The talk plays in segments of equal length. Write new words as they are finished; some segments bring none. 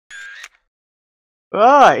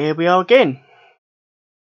Right, here we are again.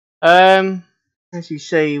 As you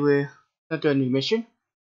see, we're not doing a new mission.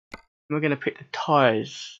 We're going to pick the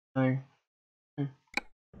tyres. So,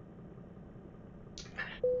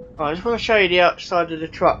 I just want to show you the outside of the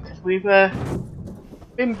truck because we've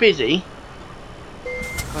been busy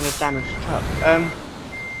trying to damage the truck.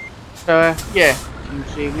 Yeah, you can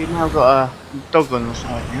see we've now got a dog on the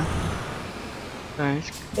side now. So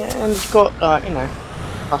and it's got like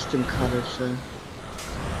custom colours. So.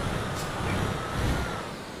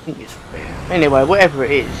 I think it's anyway, whatever it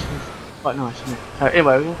is, it's quite nice, isn't it? So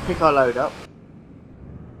anyway, we're gonna pick our load up. I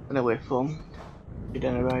don't know where from. We're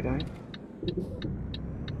down the road, I think.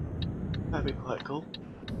 That'd be quite cool.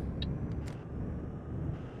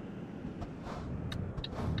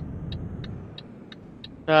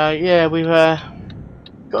 Yeah, we've got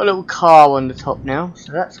a little car on the top now,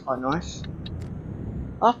 so that's quite nice.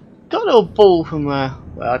 I've got a little ball from well,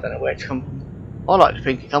 I don't know where it's come from. I like to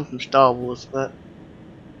think it come from Star Wars, but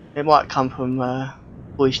it might come from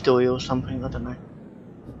Toy Story or something, I don't know.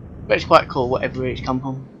 But it's quite cool, whatever it's come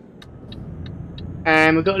from.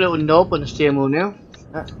 And we've got a little knob on the steering wheel now, so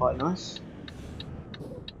that's quite nice.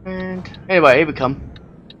 And anyway, here we come.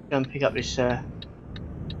 Go and pick up this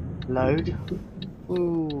load.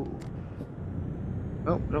 Ooh.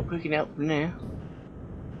 Oh, not picking it up from there.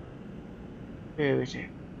 Where is it?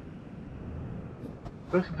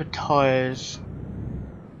 Looking for tyres.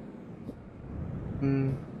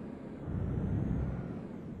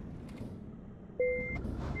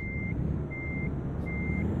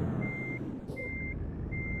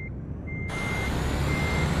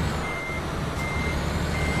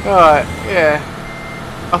 Right, yeah.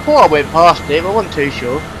 I thought I went past it, but I wasn't too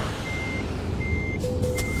sure.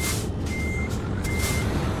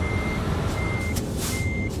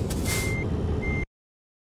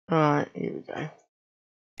 Right, here we go.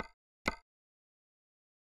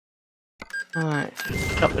 Right,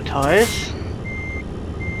 pick up the tyres.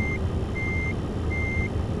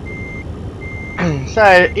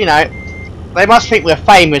 So, they must think we're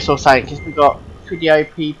famous or something because we've got video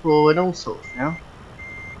people and all sorts now.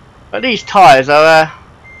 But these tyres are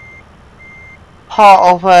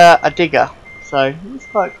part of a digger, so it's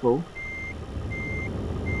quite cool.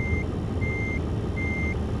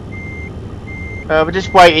 We're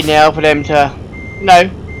just waiting now for them to,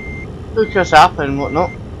 hook us up and whatnot.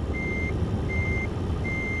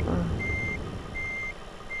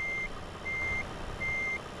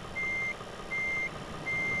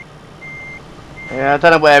 Yeah, I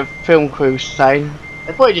don't know what the film crew's saying.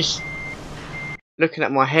 They're probably just looking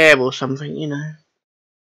at my hair or something,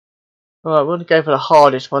 Alright, we want to go for the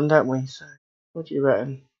hardest one, don't we? So, what do you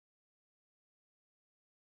reckon?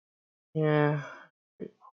 Yeah,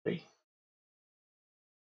 probably.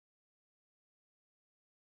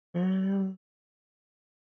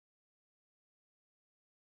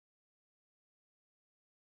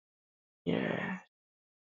 Yeah.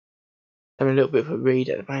 Having a little bit of a read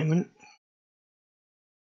at the moment.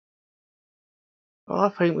 I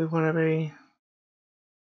think we want to be...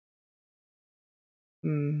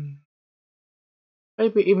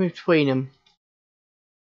 maybe in between them.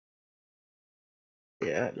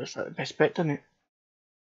 Yeah, that looks like the best bet, doesn't it?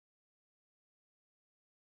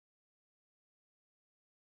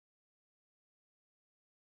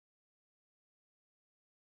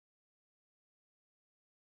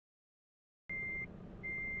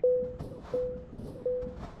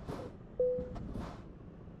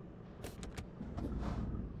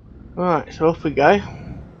 Right, so off we go.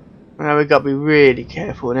 Now we've got to be really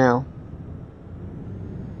careful now.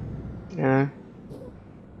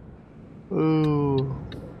 Ooh.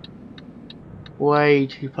 Way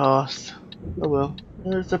too fast. Oh well.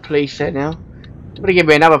 There's the police there now. I'm gonna give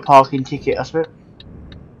me another parking ticket, I suppose.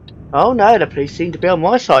 Oh no, the police seem to be on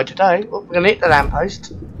my side today. Oh, we're gonna hit the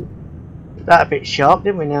lamppost. That a bit sharp,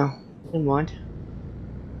 didn't we now? Never mind.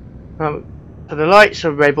 So the lights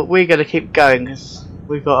are red, but we're gonna keep going because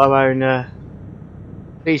we've got our own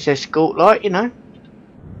police escort light,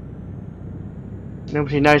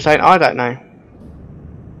 Nobody knows something I don't know.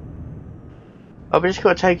 I've just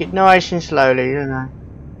got to take it nice and slowly,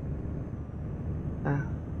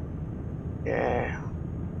 Yeah.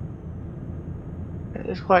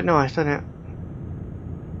 It's quite nice, doesn't it?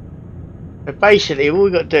 But basically, all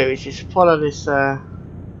we've got to do is just follow this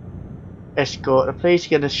escort. The police are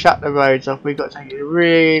going to shut the roads off. We've got to take it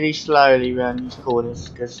really slowly around these corners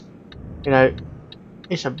because,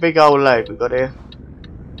 it's a big old load we've got here.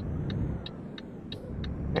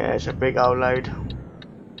 Yeah, it's a big old load.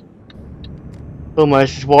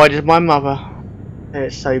 Almost as wide as my mother. Yeah,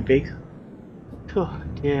 it's so big. Oh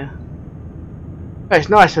dear. Well, it's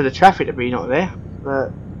nice for the traffic to be not there.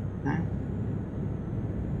 but no.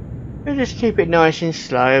 We'll just keep it nice and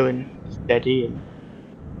slow and steady and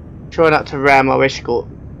try not to ram our escort,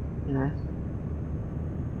 you know.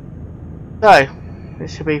 So,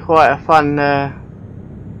 this will be quite a fun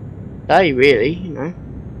day, really, you know.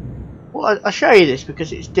 Well, I'll show you this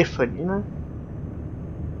because it's different, you know.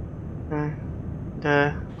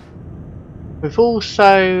 We've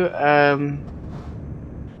also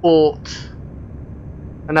bought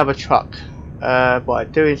another truck. By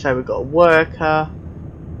doing so, we've got a worker,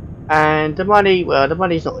 and the money. Well, the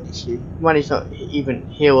money's not an issue. The money's not even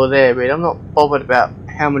here or there, really. I'm not bothered about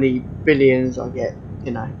how many billions I get.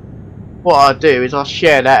 You know, what I'll do is I'll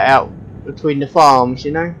share that out between the farms.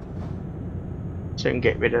 You know, so I can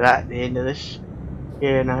get rid of that at the end of this.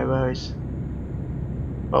 Yeah, no worries.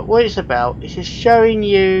 But what it's about is just showing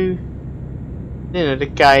you, you know, the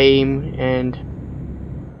game and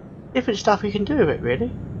different stuff you can do with it, really.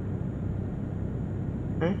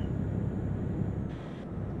 Okay.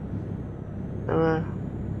 So,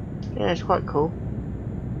 yeah, it's quite cool.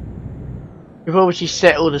 We've obviously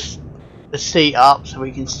set all the seat up so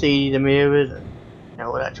we can see the mirrors and, you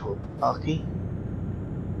know, all that sort of malarkey.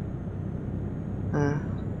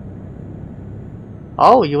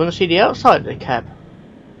 Oh, you want to see the outside of the cab?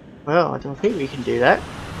 Well, I don't think we can do that.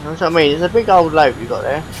 That's what I mean. It's a big old load we got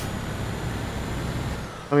there.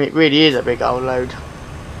 I mean, it really is a big old load.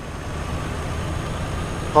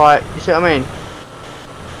 Right, you see what I mean?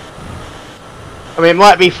 I mean, it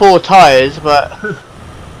might be 4 tyres, but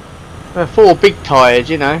 4 big tyres,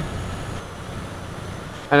 you know.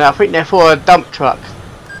 And I think they're for a dump truck.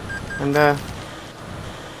 And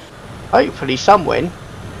hopefully, someone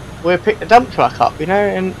will pick the dump truck up, you know.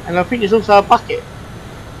 And I think there's also a bucket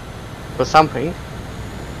or something.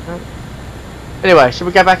 Anyway, so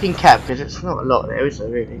we go back in cab because it's not a lot there, is there,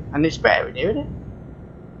 really? And it's better in here, isn't it?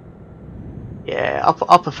 Yeah,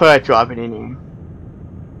 I prefer driving in here.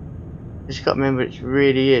 Just got to remember it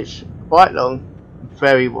really is quite long and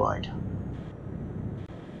very wide.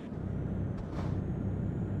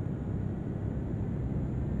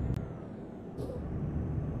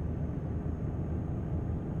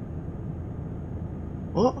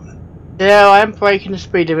 What? Yeah, I am breaking the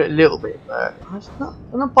speed of it a little bit, but it's not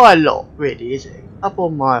by a lot, really, is it? A couple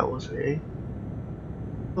of miles, really.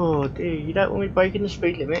 Oh dear, you don't want me breaking the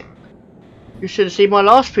speed limit? You should have seen my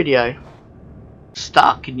last video.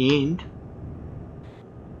 Stuck in the end.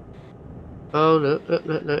 Oh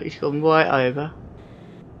look, he's gone right over.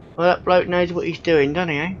 Well, that bloke knows what he's doing, doesn't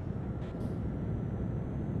he, eh?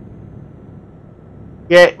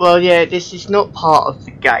 Yeah, well, yeah, this is not part of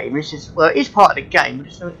the game. This is, well, it is part of the game, but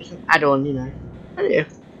it's an add-on, you know. Only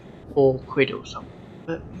 £4 or something.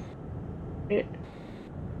 But it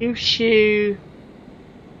gives you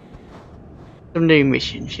some new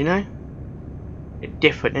missions, you know. It's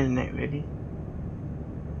different, isn't it, really?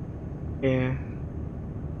 Yeah.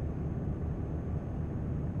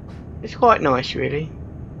 It's quite nice, really.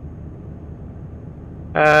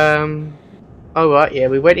 Oh right, yeah,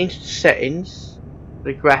 we went into the settings,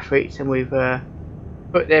 the graphics, and we've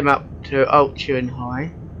put them up to ultra and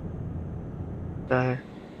high. So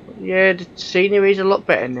yeah, the scenery is a lot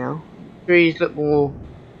better now. The trees look more,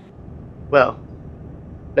 well,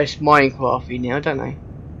 less Minecrafty now, don't they?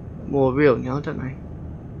 More real now, don't they?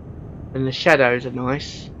 And the shadows are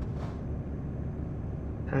nice.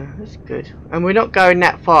 That's good. And we're not going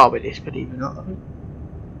that far with this, believe it or not. I think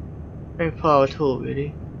not going far at all,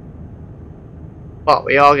 really. But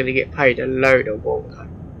we are going to get paid a load of Wongo.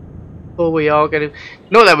 Or we are going to...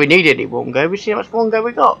 Not that we need any Wongo, we see how much Wongo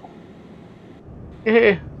we got.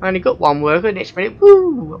 Yeah, I only got one worker, next minute,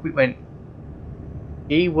 woo, up we went.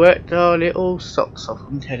 He worked our little socks off,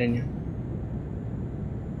 I'm telling you.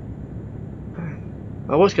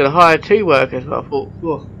 I was going to hire 2 workers, but I thought,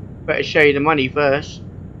 oh, better show you the money first.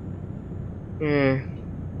 Yeah,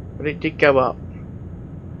 but it did go up.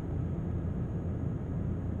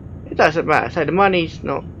 It doesn't matter, so the money's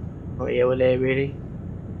not here or there, really.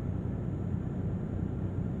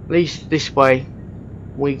 At least this way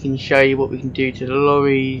we can show you what we can do to the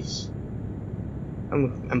lorries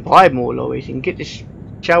and buy more lorries and get this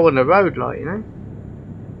show on the road, like, you know.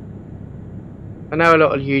 I know a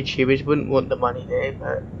lot of YouTubers wouldn't want the money there,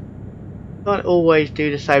 but you can't always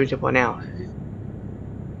do the same as everyone else.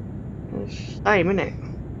 It's the same, isn't it?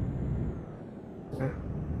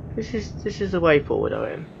 This is the way forward,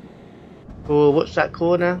 I am. Oh, what's that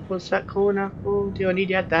corner? What's that corner? Oh dear, I need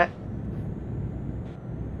to add that.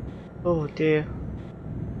 Oh dear.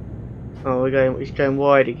 Oh, it's going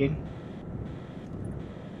wide again.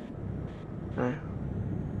 No.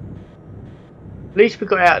 At least we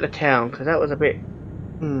got out of the town, because that was a bit...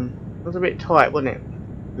 It was a bit tight, wasn't it?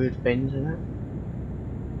 With bends and that.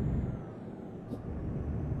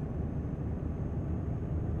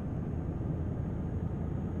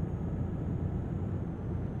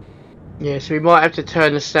 Yeah, so we might have to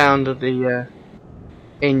turn the sound of the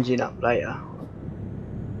engine up later.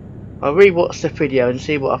 I'll re-watch the video and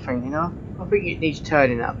see what I think, you know. I think it needs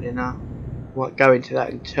turning up, you know. I might go into that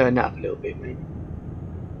and turn that up a little bit, maybe.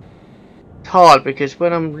 It's hard because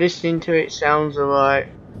when I'm listening to it, it sounds alright.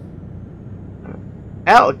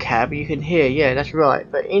 Out of cab you can hear, yeah, that's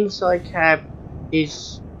right. But inside cab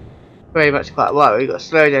is very much quite right. We've got to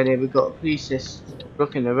slow down here, we've got a police just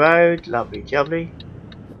blocking the road, lovely jubbly.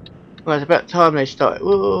 Well, it's about time they started.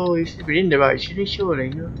 Whoa, you should have been in the road, shouldn't he?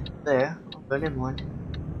 Surely, you're there. Oh, but never mind.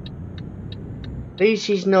 At least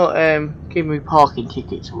he's not giving me parking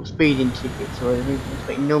tickets or speeding tickets or anything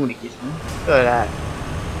that he normally gives me. Look at that.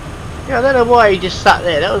 Yeah, I don't know why he just sat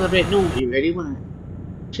there. That was a bit naughty, really, wasn't it?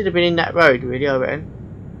 Should have been in that road, really, I reckon.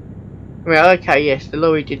 I mean, okay, yes, the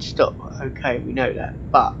lorry did stop. Okay, we know that.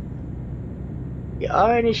 But yeah,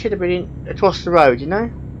 I only should have been in across the road, you know.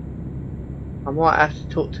 I might have to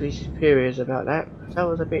talk to his superiors about that. That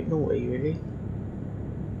was a bit naughty, really.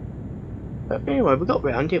 But anyway, we got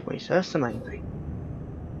round, didn't we? So that's the main thing.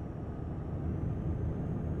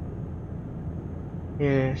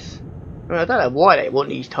 Yes. I mean, I don't know why they want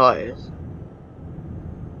these tyres.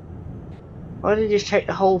 Why did they just take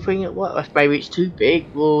the whole thing at once? Maybe it's too big.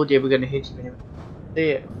 Oh dear, we're going to hit him anyway. See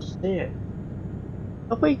it, see it.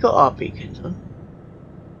 Have we got our beacons on?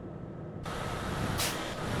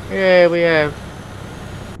 Yeah, we have.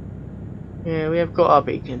 Yeah, we have got our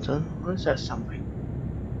beacons on. What is that something?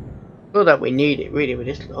 Not that we need it really with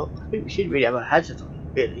this lot. I think we should really have a hazard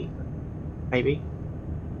on, really. Maybe.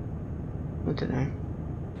 I don't know.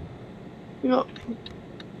 You know,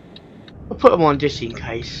 I'll put them on just in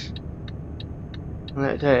case.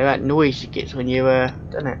 That noise it gets when you,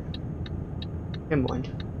 don't it? Never mind.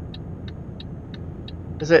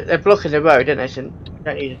 Because they're blocking the road, don't they? So you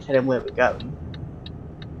don't need to tell them where we're going.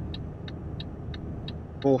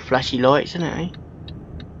 More flashy lights, isn't it,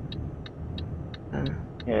 eh?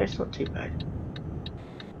 Yeah, it's not too bad.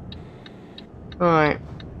 Right,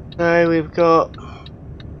 so we've got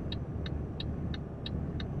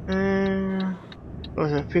what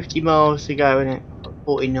was it, 50 miles to go, isn't it?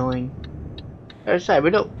 49. As I say, we're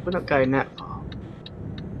not going that far.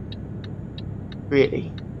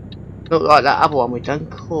 Really. Not like that other one we done.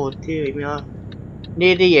 Oh dear me,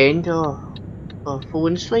 near the end, oh,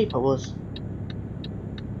 falling asleep I was.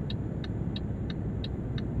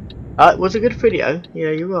 It was a good video. Yeah,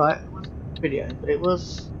 you're right. It was a good video, but it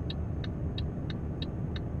was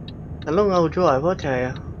a long old drive, I tell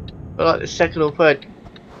you. But like the second or third,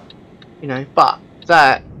 you know. But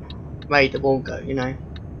that made the ball go, you know.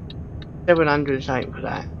 700 something for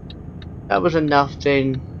that. That was enough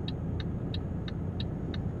then.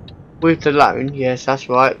 With the loan, yes, that's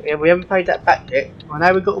right. Yeah, we haven't paid that back yet. I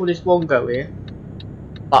know we've got all this Wongo here,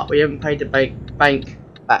 but we haven't paid the bank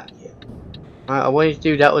back yet. Right, I wanted to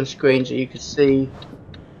do that on screen so you could see.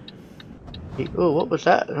 Oh, what was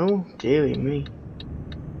that? Oh, dearie me.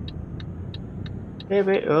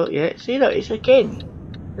 Oh, yeah. See, look, it's again.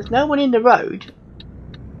 There's no one in the road,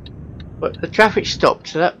 but the traffic stopped,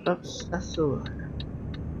 so that's alright.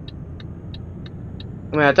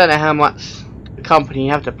 I mean, I don't know how much the company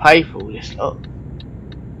have to pay for all this lot.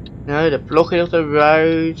 No, the blocking of the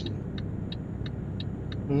road.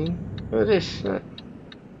 Look at this.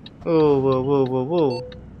 Oh, whoa, whoa, whoa, whoa.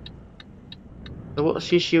 So what's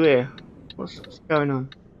the issue here? What's going on?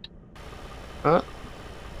 Huh?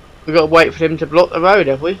 We've got to wait for them to block the road,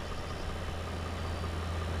 have we?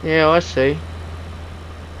 Yeah, I see.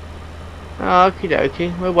 Oh, okie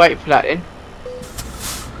dokie. We'll wait for that then.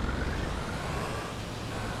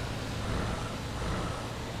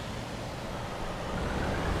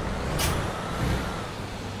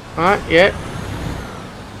 Alright, yeah.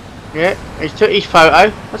 Yeah, he's took his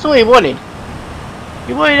photo. That's all he wanted.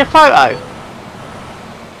 He wanted a photo.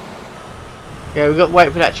 Yeah, we've got to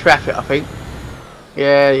wait for that traffic, I think.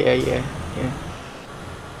 Yeah.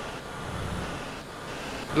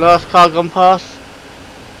 Last car gone past.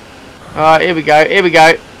 Alright, here we go.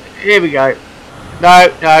 No,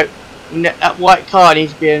 that white car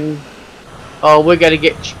needs being. Oh, we're gonna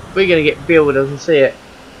get billed, doesn't see it.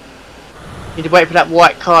 Need to wait for that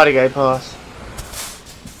white car to go past.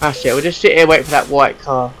 That's it. We'll just sit here, wait for that white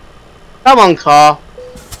car. Come on, car.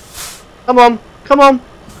 Come on.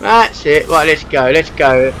 That's it. Right, let's go.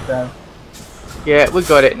 Yeah, we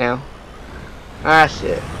got it now. That's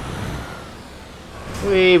it.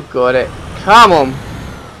 We've got it. Come on.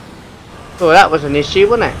 Oh, that was an issue,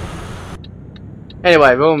 wasn't it?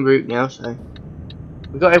 Anyway, we're en route now, so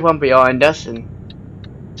we've got everyone behind us and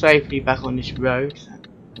safely back on this road. So.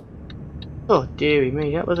 Oh dearie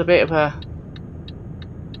me, that was a bit of a...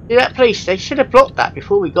 See, that police, they should have blocked that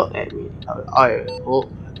before we got there, really. I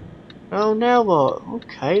thought. Oh, now what?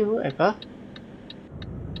 Okay, whatever.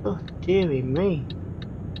 Oh dearie me.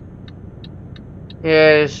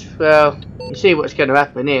 Yes, well, you see what's going to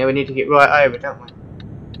happen here. We need to get right over, don't we?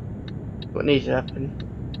 What needs to happen?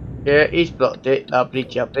 Yeah, he's blocked it. Lovely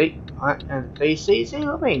jubbly. Right, and the police see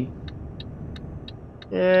what I mean?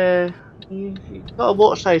 Yeah, you've got to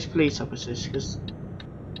watch those police officers, because,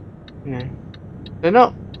 you know, they're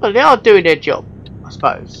not, well, they are doing their job, I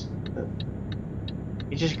suppose. But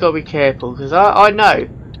you just got to be careful, because I know,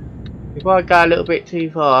 if I go a little bit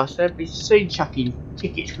too fast, they'll be soon chucking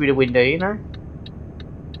tickets through the window, you know?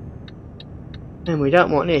 And we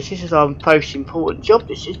don't want this. This is our most important job,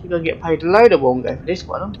 this is. We're going to get paid a load of wongo for this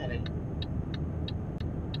one, I'm telling you.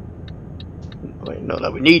 Well, not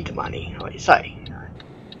that we need the money, like you say.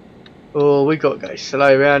 Oh, we got to go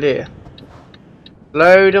slow around here.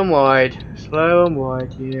 Slow and wide. Slow and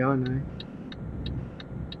wide, yeah, I know.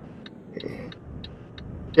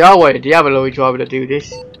 Yeah, I wanted the other lorry driver to do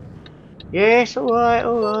this. Yes, alright,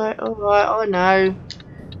 alright, alright, I know.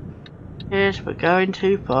 Yes, we're going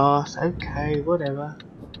too fast. Okay, whatever.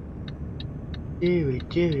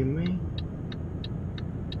 Dearie me.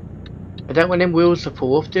 I don't want them wheels to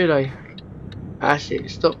fall off, do they? That's it,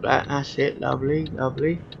 stop that, that's it, lovely,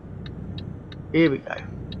 lovely. Here we go.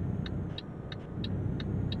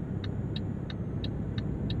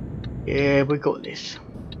 Yeah, we got this.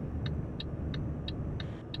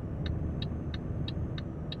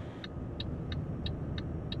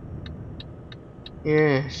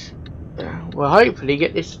 Yes. Well, hopefully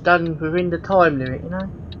get this done within the time limit, you know?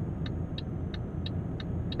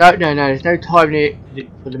 No, there's no time limit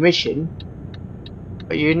for the mission.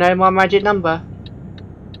 But you know my magic number.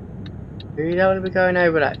 We don't want to be going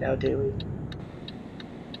over that now, do we?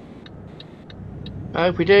 Oh,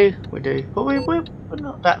 if we do, we do. But we're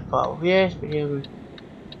not that far. Yes, but yeah, we...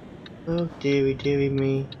 Oh, dearie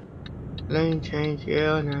me. Lane change,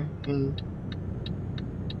 yeah, I know. And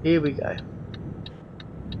here we go.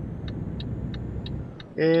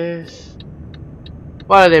 Yes.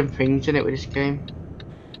 One of them things, isn't it, with this game?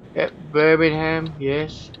 Yep, Birmingham,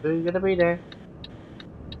 yes, we're gonna be there.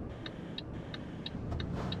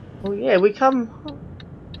 Oh yeah, we come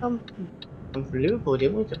from Liverpool,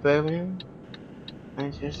 didn't we, to Birmingham?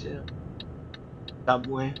 Manchester,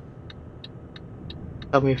 somewhere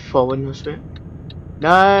foreign, wasn't it?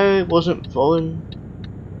 No, it wasn't foreign.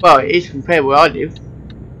 Well, it is compared where I live.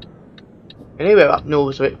 Anywhere up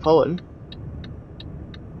north is a bit foreign.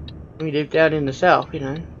 We live down in the south, you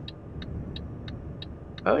know.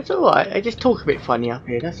 Oh, it's alright. They just talk a bit funny up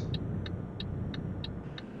here, that's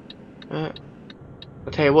all.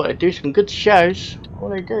 I'll tell you what, they do some good shows. Oh,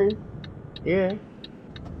 they do. Yeah.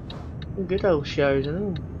 Some good old shows, I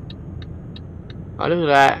know. Oh, look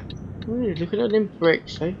at that. Ooh, look at all them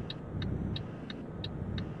bricks, eh?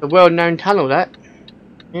 A well-known tunnel, that.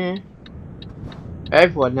 Yeah.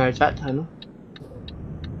 Everyone knows that tunnel.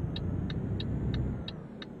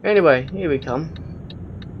 Anyway, here we come.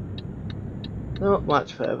 Not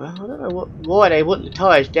much further. I don't know why they want the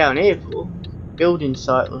tyres down here for. Building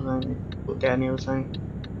site or something. Put down here or something.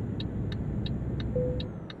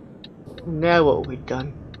 Now what have we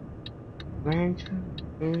done?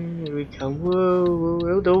 Here we come.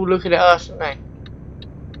 Whoa, they're all looking at us, aren't they?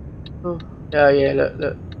 Oh yeah,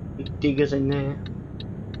 look. Big diggers in there.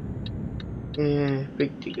 Yeah,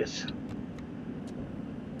 big diggers.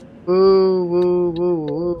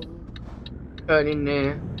 Whoa. Turn in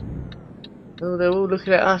there. Oh, they're all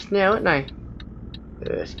looking at us now, aren't they?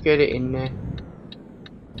 Let's get it in there.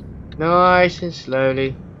 Nice and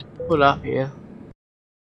slowly. Pull up here.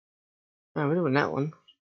 No, we don't want that one.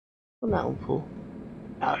 What's that one for?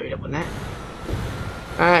 No, we don't want that.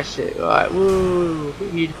 That's it, right. Woo!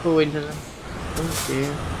 We need to pull into them. Oh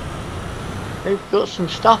dear. They've got some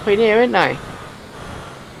stuff in here, ain't they?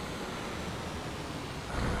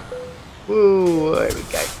 Woo! There we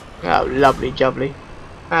go. Oh, lovely jubbly.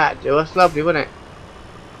 That'd do us lovely, wouldn't it?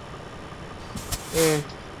 Yeah,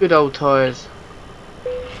 good old tyres.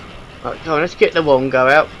 Right, come on, let's get the Wongo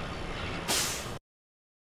out.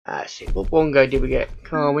 That's it. What Wongo did we get?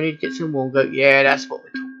 Come on, we need to get some Wongo. Yeah, that's what we're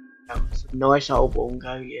talking about. Some nice old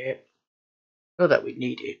Wongo, yeah. Not that we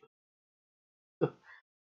need it.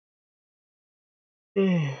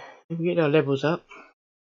 Yeah, we get our levels up.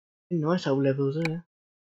 Nice old levels there.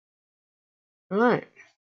 Alright,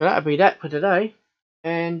 so that'll be that for today.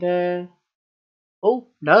 And, oh,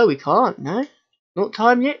 no, we can't, no. Not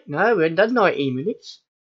time yet? No, we haven't done 19 minutes.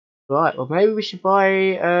 Right, well maybe we should buy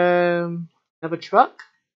another truck.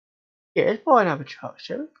 Yeah, let's buy another truck,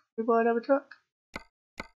 shall we? Can we buy another truck?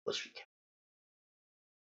 Of course we can.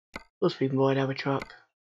 Of course we can buy another truck.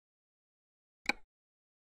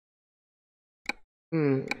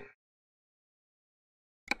 Hmm.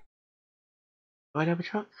 Buy another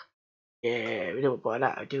truck? Yeah, we don't buy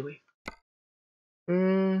that, do we?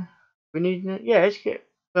 We need, yeah, let's get,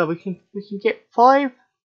 well, we can get 5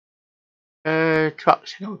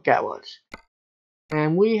 trucks in our garages.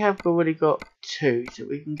 And we have already got 2, so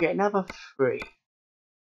we can get another 3.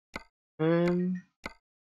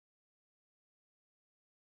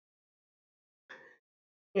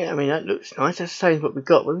 Yeah, I mean, that looks nice. That's the same as what we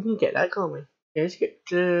got, but we can get that, can't we? Yeah, let's get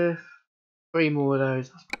 3 more of those,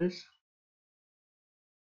 I suppose.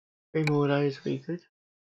 3 more of those would be good.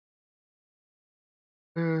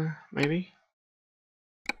 Maybe.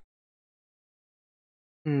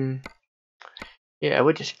 Yeah,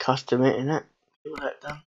 we're just customating that. Get all that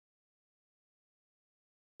done.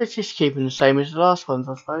 Let's just keep them the same as the last ones,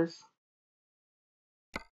 I suppose.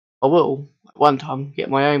 I will, at one time, get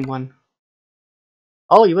my own one.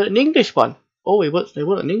 Oh, you want an English one? Oh, they want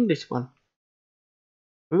an English one.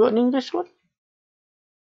 We got an English one?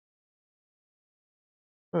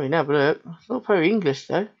 Oh, no, but look, it's not very English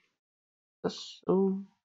though. That's all.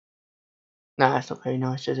 Nah, it's not very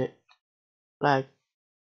nice, is it? Flag.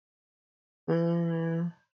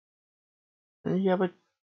 Any other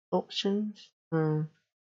options? No,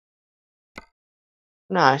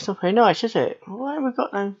 it's not very nice, is it? Why have we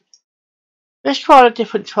got no? Let's try a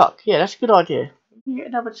different truck. Yeah, that's a good idea. We can get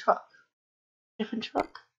another truck. Different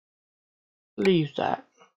truck. Leave that.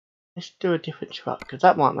 Let's do a different truck because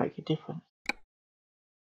that might make a difference.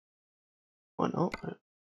 Why not?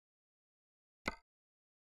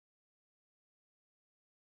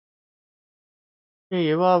 Yeah,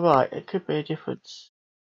 you are right. It could be a difference.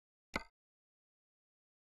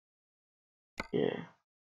 Yeah.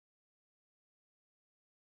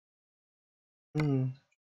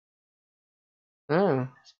 Oh,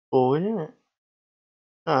 it's boring, isn't it?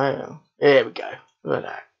 Oh, yeah. There we go. Look at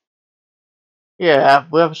that. Yeah,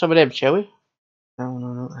 we'll have some of them, shall we? No,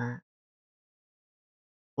 not that.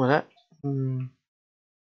 What that? No,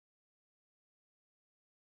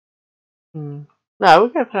 we'll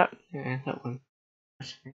go for that. Yeah, that one.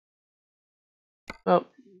 Well,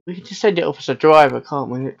 we can just send it off as a driver, can't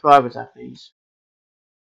we? Let drivers have these.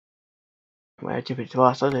 It makes a difference to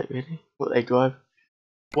us, doesn't it, really? What they drive.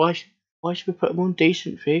 Why should we put them on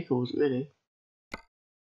decent vehicles, really?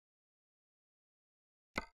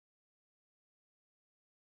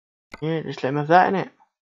 Yeah, just let them have that, innit?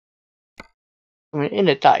 I mean, in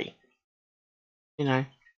a day, you know,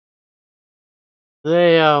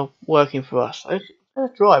 they are working for us.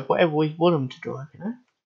 They'll drive whatever we want them to drive, you know?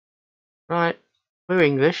 Right, we're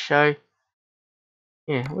English, so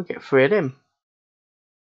yeah, we'll get 3 of them.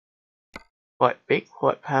 Quite big,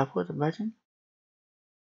 quite powerful, I'd imagine.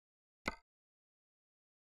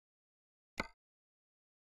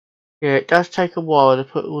 Yeah, it does take a while to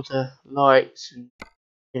put all the lights and,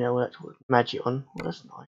 you know, all that sort of magic on. Well, that's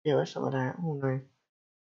nice. Yeah, that's some of that. Oh no.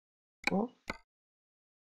 What?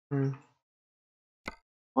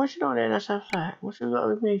 Why should I let us have that? What's it got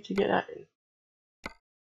with me to get that in?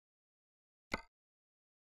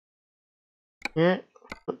 Yeah,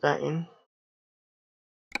 put that in.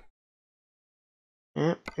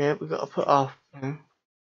 Yeah, we've got to put off. Oh,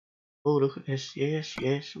 look at this.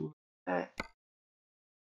 Yes, all that.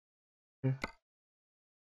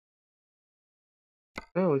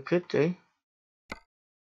 Oh, we could do.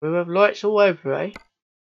 We'll have lights all over, eh?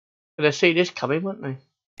 But they'll see this coming, won't they?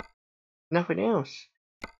 Nothing else.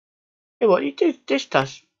 Hey, what you do? This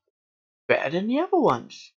does better than the other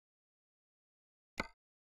ones.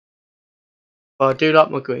 But I do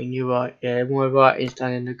like my green, you're right. Yeah, my writing's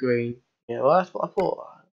done in the green. Yeah, well, that's what I thought.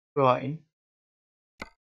 Writing.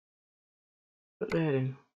 Put there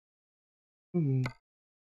then.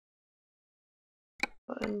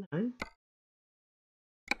 I don't know.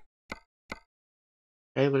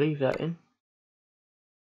 Okay, we'll leave that in.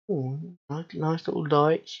 Oh, nice little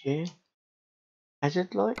lights, yeah.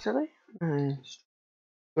 Hazard lights, are they? No.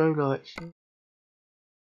 Grow lights.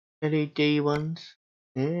 LED ones.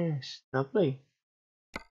 Yes, lovely.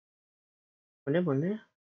 Put them on there.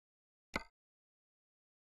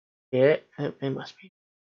 Yeah, they must be.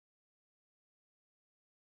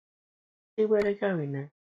 See where they're going now.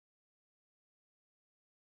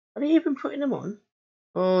 Are they even putting them on?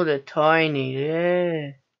 Oh, they're tiny,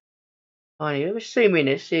 yeah. Tiny. Let me zoom in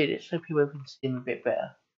and see this so people can see them a bit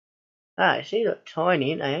better. Ah, see, look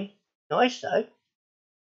tiny, ain't they? Nice though.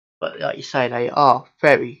 But like you say, they are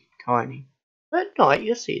very tiny. But at night,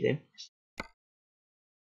 you'll see them.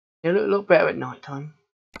 They look better at night time.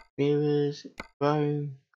 Mirrors,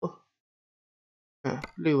 chrome. Oh,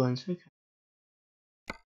 blue ones. Okay.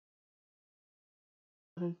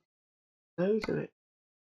 Those are it.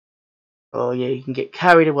 Oh yeah, you can get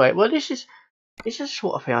carried away. Well, this is the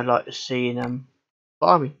sort of thing I'd like to see in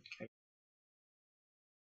farming.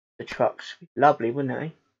 The trucks, lovely, wouldn't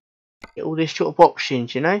they? Get all these sort of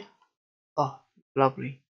options, you know. Oh,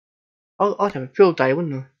 lovely. I'd have a field day,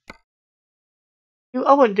 wouldn't I?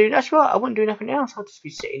 I wouldn't do. That's right. I wouldn't do nothing else. I'd just be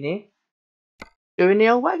sitting here doing the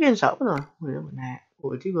old wagons up, wouldn't I? Well, I want that.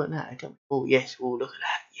 Oh, I do want that. Don't. Oh yes. Oh, look at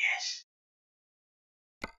that. Yes.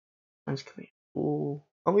 Let's come here. Oh,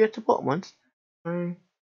 are we at the bottom ones? No,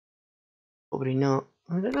 probably not.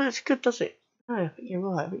 I don't know. It's good, does it? No, I think you're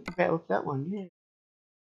right. I think you're better with that one. Yeah.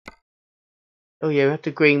 Oh yeah, we have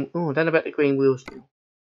the green. Oh, I don't know about the green wheels now.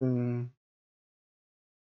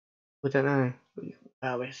 I don't know. What do you think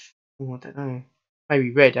about this? Oh, I don't know.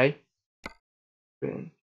 Maybe red, eh?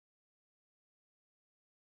 Green.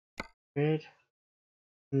 Red.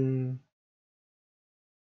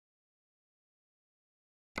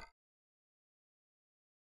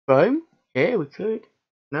 Chrome? Yeah, we could.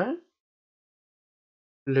 No?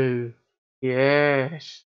 Blue.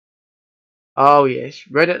 Yes. Oh, yes.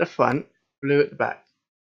 Red at the front, blue at the back.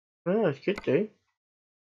 Oh, it could do.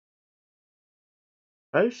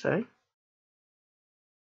 Oh, so.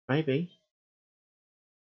 Maybe.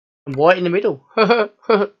 And white in the middle. No,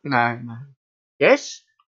 no. Yes?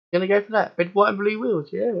 Gonna go for that. Red, white, and blue wheels.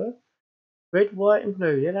 Yeah, well. Red, white, and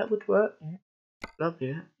blue. Yeah, that would work. Yeah.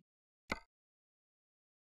 Lovely, that.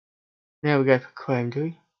 Now we go for chrome, do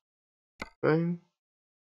we? Chrome.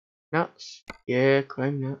 Nuts. Yeah,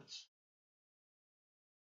 chrome nuts.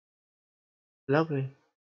 Lovely.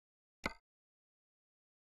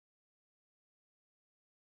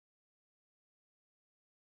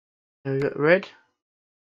 Now we've got red.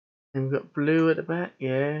 And we've got blue at the back.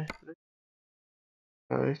 Yeah.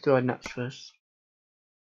 Oh, let's do our nuts first.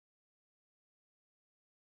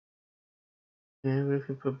 Yeah, we're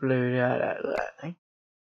looking for blue. Yeah, that thing.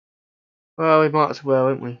 Well, we might as well,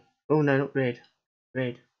 won't we? Oh no, not red.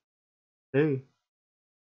 Red. Blue.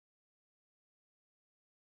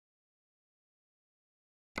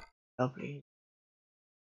 Lovely.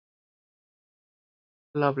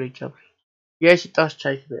 Lovely, lovely. Yes, it does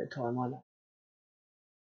take a bit of time, I know.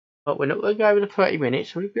 But we're not going to go over the 30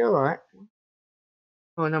 minutes, so we'll be alright.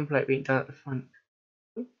 Oh, an unplate being done at the front.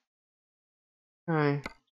 No, for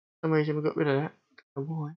some reason we got rid of that. I don't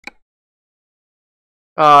know why.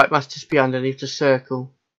 Oh, it must just be underneath the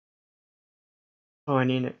circle.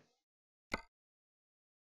 Tiny, innit?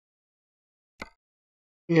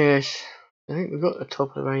 Yes. I think we've got the top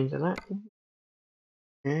of the range of that.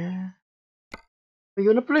 Yeah. Are you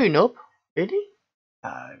on a blue knob? Really?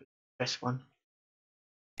 No, best one.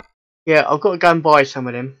 Yeah, I've got to go and buy some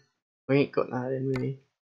of them. We ain't got none of them really.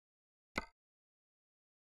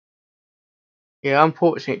 Yeah,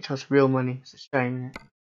 unfortunately it costs real money. It's a shame,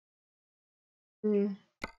 isn't it?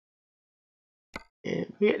 Yeah,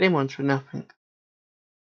 we get them ones for nothing.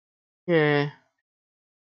 Yeah.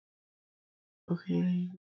 Okay.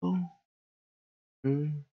 Oh.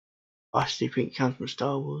 I still think it comes from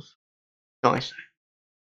Star Wars. Nice.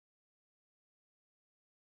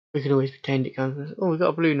 We can always pretend it comes from. Oh, we've got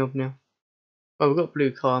a blue knob now. Oh, we've got a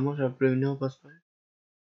blue car. I might have a blue knob, I suppose.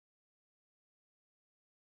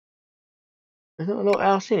 There's not a lot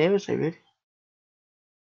else in here, is there, really?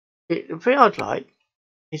 The thing I'd like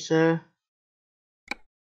is just to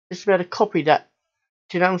be able to copy that.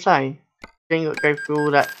 Do you know what I'm saying? Then you've got to go through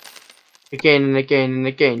all that again and again and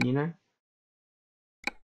again, you know?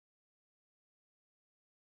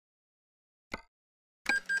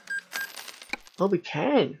 Oh, we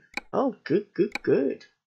can. Oh, good, good, good.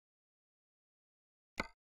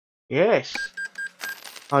 Yes.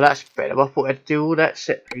 Oh, that's better. I thought I'd do all that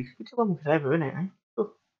separately. Which one was ever, isn't it? Eh?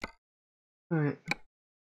 Oh. Right.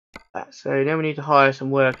 So now we need to hire some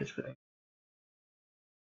workers for them.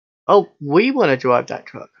 Oh, we want to drive that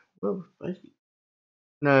truck. Well,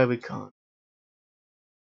 no, we can't.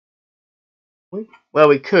 Well,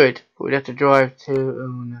 we could, but we'd have to drive to.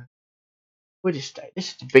 Oh no. We'll just stay.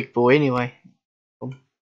 This is the big boy anyway.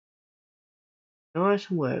 Hire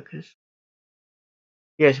some workers.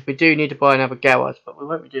 Yes, we do need to buy another garage, but we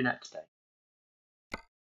won't be doing that today.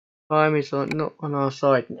 Time is not on our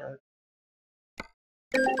side now.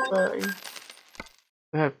 30.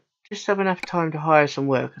 We have just have enough time to hire some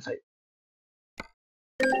workers.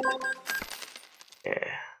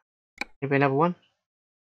 Yeah. Maybe another one.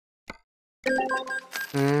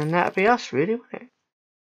 And that'd be us, really, wouldn't it?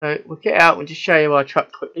 So we'll get out and just show you our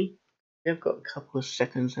truck quickly. We've got a couple of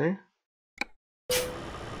seconds here.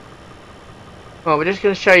 Well, we're just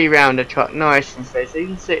going to show you around the truck nice and slow so you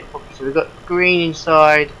can see it properly. So we've got green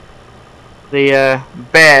inside, the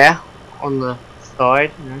bear on the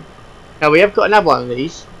side. You know. Now we have got another one of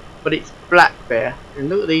these, but it's black bear. And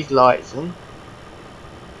look at these lights on.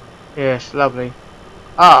 Yes, lovely.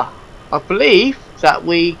 Ah, I believe that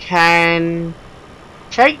we can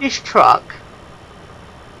take this truck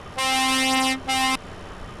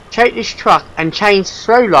and change the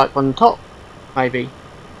throw light on the top, maybe.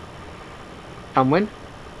 Someone.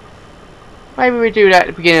 Maybe we do that at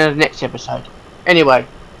the beginning of the next episode. Anyway,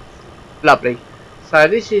 lovely. So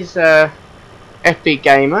this is FB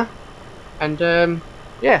Gamer, and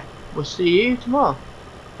yeah, we'll see you tomorrow.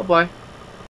 Bye bye.